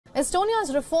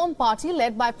Estonia's Reform Party,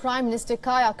 led by Prime Minister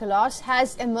Kallas,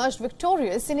 has emerged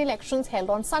victorious in elections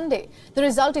held on Sunday. The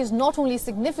result is not only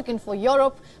significant for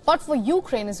Europe, but for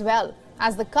Ukraine as well,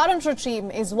 as the current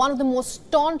regime is one of the most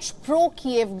staunch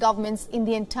pro-Kiev governments in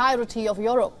the entirety of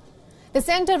Europe. The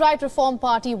centre-right Reform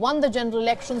Party won the general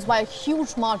elections by a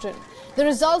huge margin. The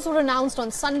results were announced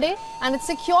on Sunday, and it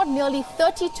secured nearly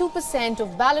 32%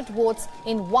 of ballot votes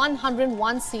in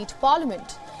 101-seat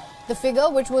parliament. The figure,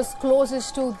 which was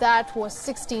closest to that, was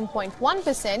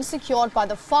 16.1%, secured by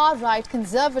the far-right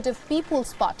Conservative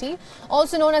People's Party,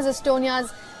 also known as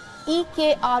Estonia's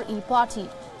EKRE party.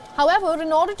 However,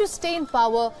 in order to stay in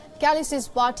power, Kallas's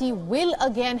party will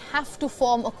again have to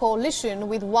form a coalition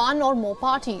with one or more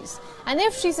parties. And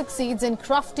if she succeeds in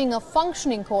crafting a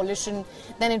functioning coalition,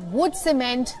 then it would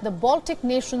cement the Baltic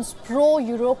nations'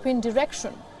 pro-European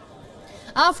direction.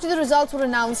 After the results were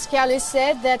announced, Kallas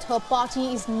said that her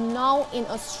party is now in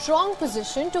a strong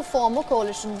position to form a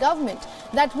coalition government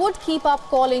that would keep up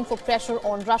calling for pressure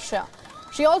on Russia.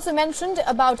 She also mentioned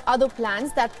about other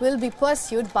plans that will be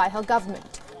pursued by her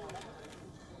government.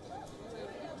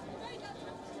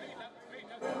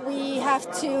 We have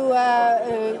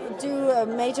to do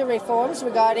major reforms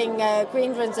regarding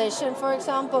green transition, for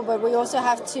example, but we also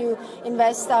have to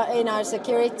invest in our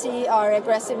security. Our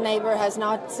aggressive neighbor has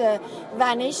not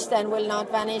vanished and will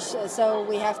not vanish, so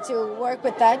we have to work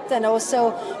with that. And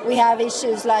also we have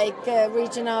issues like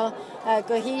regional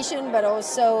cohesion, but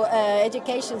also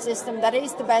education system that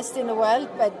is the best in the world,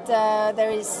 but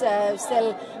there is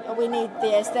still, we need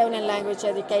the Estonian language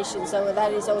education, so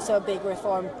that is also a big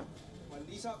reform.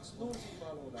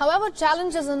 However,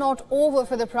 challenges are not over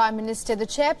for the Prime Minister. The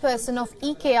chairperson of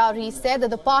EKRE said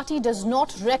that the party does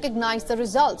not recognize the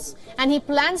results and he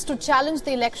plans to challenge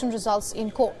the election results in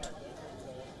court.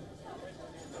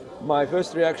 My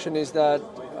first reaction is that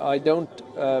I don't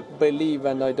believe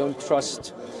and I don't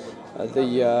trust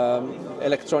the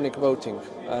electronic voting,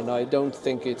 and I don't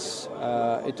think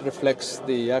it reflects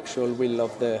the actual will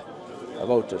of the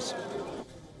voters.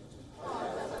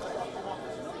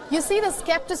 You see, the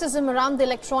skepticism around the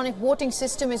electronic voting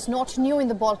system is not new in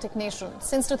the Baltic nations.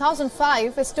 Since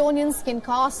 2005, Estonians can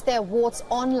cast their votes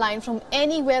online from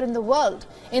anywhere in the world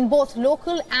in both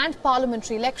local and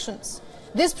parliamentary elections.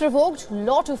 This provoked a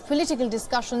lot of political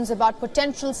discussions about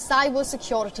potential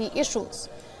cybersecurity issues.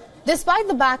 Despite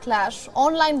the backlash,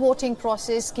 online voting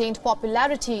process gained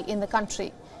popularity in the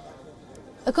country.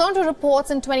 According to reports,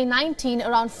 in 2019,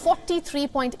 around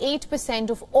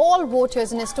 43.8% of all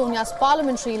voters in Estonia's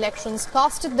parliamentary elections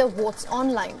casted their votes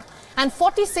online, and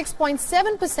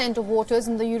 46.7% of voters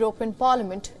in the European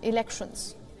Parliament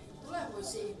elections.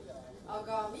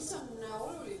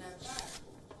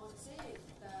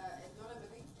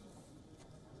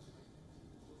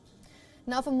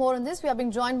 Now, for more on this, we are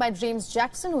being joined by James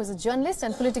Jackson, who is a journalist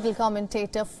and political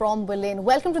commentator from Berlin.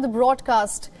 Welcome to the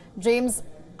broadcast, James.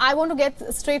 I want to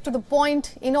get straight to the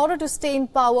point. In order to stay in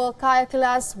power,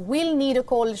 Kallas will need a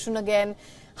coalition again.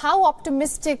 How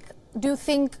optimistic do you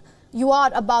think you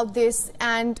are about this,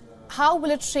 and how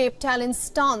will it shape Tallinn's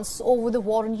stance over the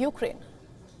war in Ukraine?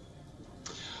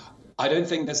 I don't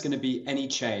think there's going to be any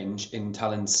change in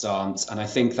Tallinn's stance, and I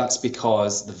think that's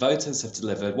because the voters have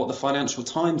delivered what the Financial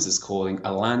Times is calling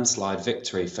a landslide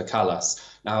victory for Kallas.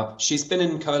 Now, she's been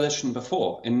in coalition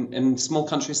before. In small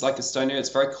countries like Estonia, it's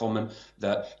very common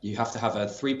that you have to have a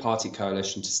three-party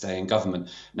coalition to stay in government.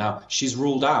 Now, she's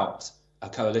ruled out a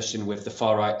coalition with the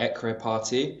far-right EKRE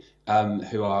party,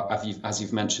 who are, as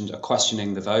you've mentioned, are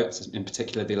questioning the votes, in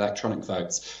particular the electronic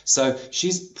votes. So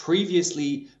she's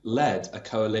previously led a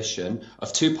coalition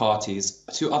of two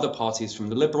other parties from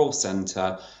the liberal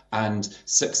centre, and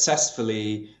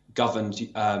successfully governed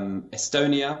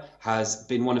Estonia, has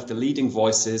been one of the leading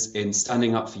voices in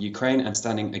standing up for Ukraine and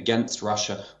standing against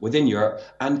Russia within Europe.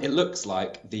 And it looks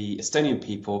like the Estonian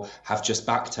people have just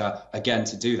backed her again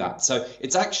to do that. So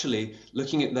it's actually,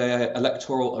 looking at the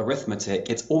electoral arithmetic,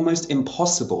 it's almost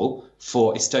impossible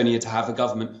for Estonia to have a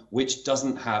government which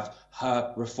doesn't have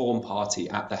her Reform Party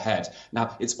at the head.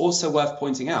 Now, it's also worth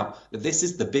pointing out that this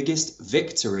is the biggest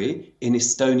victory in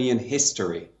Estonian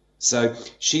history. So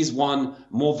she's won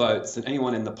more votes than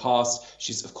anyone in the past.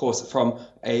 She's, of course, from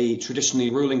a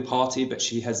traditionally ruling party, but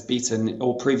she has beaten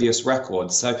all previous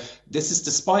records. So this is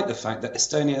despite the fact that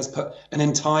Estonia has put an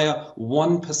entire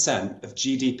 1% of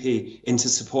GDP into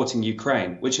supporting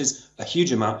Ukraine, which is a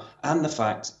huge amount, and the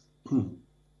fact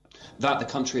that the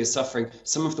country is suffering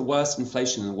some of the worst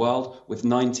inflation in the world with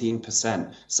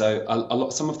 19%. So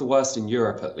some of the worst in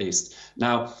Europe, at least.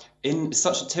 Now, in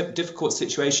such a difficult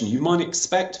situation, you might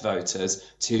expect voters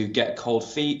to get cold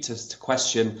feet, to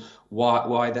question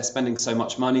why they're spending so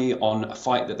much money on a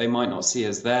fight that they might not see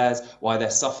as theirs, why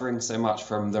they're suffering so much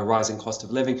from the rising cost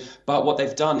of living. But what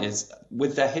they've done is,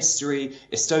 with their history,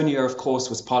 Estonia, of course,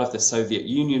 was part of the Soviet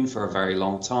Union for a very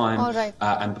long time. All right.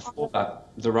 And before that,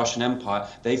 the Russian Empire.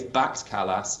 They've backed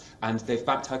Kallas, and they've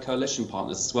backed her coalition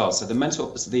partners as well. So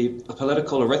the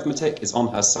political arithmetic is on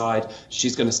her side.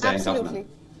 She's going to stay in government.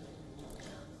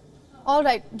 All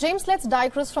right, James, let's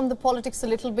digress from the politics a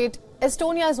little bit.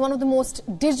 Estonia is one of the most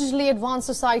digitally advanced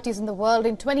societies in the world.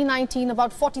 In 2019,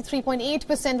 about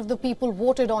 43.8% of the people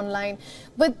voted online.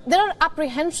 But there are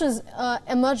apprehensions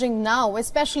emerging now,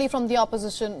 especially from the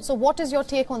opposition. So what is your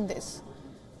take on this?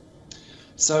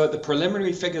 So the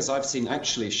preliminary figures I've seen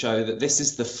actually show that this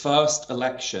is the first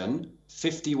election,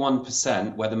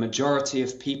 51%, where the majority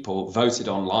of people voted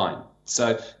online.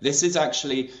 So this is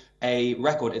actually a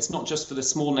record. It's not just for the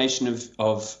small nation of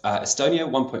Estonia,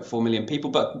 1.4 million people,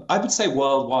 but I would say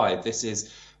worldwide this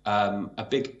is a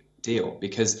big deal,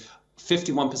 because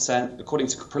 51%, according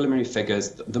to preliminary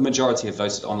figures, the majority have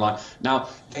voted online. Now,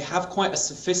 they have quite a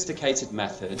sophisticated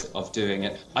method of doing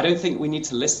it. I don't think we need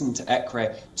to listen to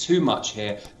EKRE too much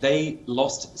here. They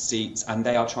lost seats and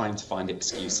they are trying to find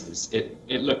excuses,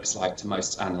 it looks like, to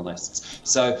most analysts.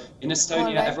 So in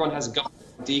Estonia, everyone has a government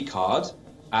ID card,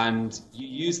 and you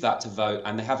use that to vote,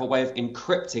 and they have a way of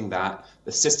encrypting that.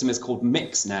 The system is called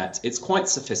MixNet. It's quite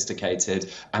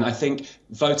sophisticated, and I think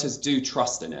voters do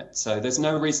trust in it. So there's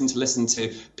no reason to listen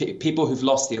to people who've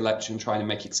lost the election trying to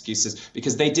make excuses,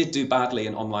 because they did do badly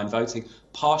in online voting,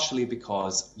 partially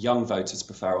because young voters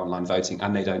prefer online voting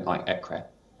and they don't like EKRE.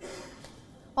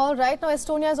 All right. Now,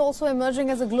 Estonia is also emerging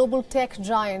as a global tech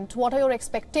giant. What are your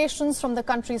expectations from the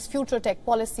country's future tech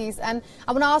policies? And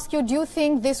I want to ask you, do you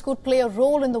think this could play a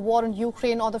role in the war in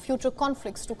Ukraine or the future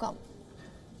conflicts to come?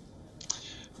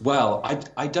 Well,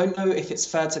 I don't know if it's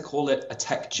fair to call it a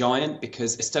tech giant,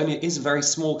 because Estonia is a very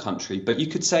small country, but you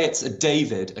could say it's a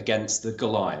David against the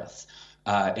Goliath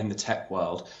in the tech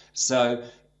world. So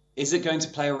is it going to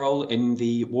play a role in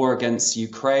the war against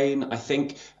Ukraine? I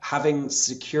think having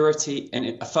security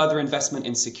and a further investment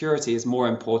in security is more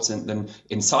important than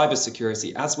in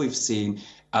cybersecurity. As we've seen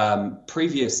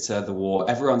previous to the war,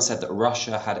 everyone said that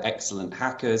Russia had excellent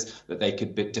hackers, that they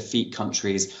could defeat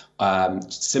countries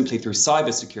simply through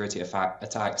cybersecurity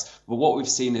attacks. But what we've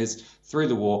seen is, through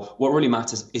the war, what really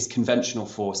matters is conventional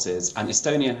forces, and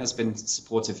Estonia has been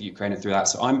supportive of Ukraine through that.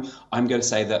 So I'm going to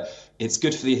say that it's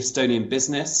good for the Estonian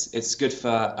business, it's good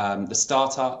for the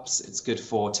startups, it's good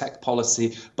for tech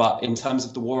policy, but in terms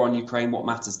of the war on Ukraine, what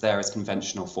matters there is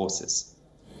conventional forces.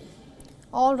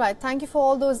 All right. Thank you for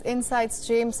all those insights,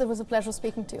 James. It was a pleasure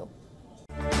speaking to you.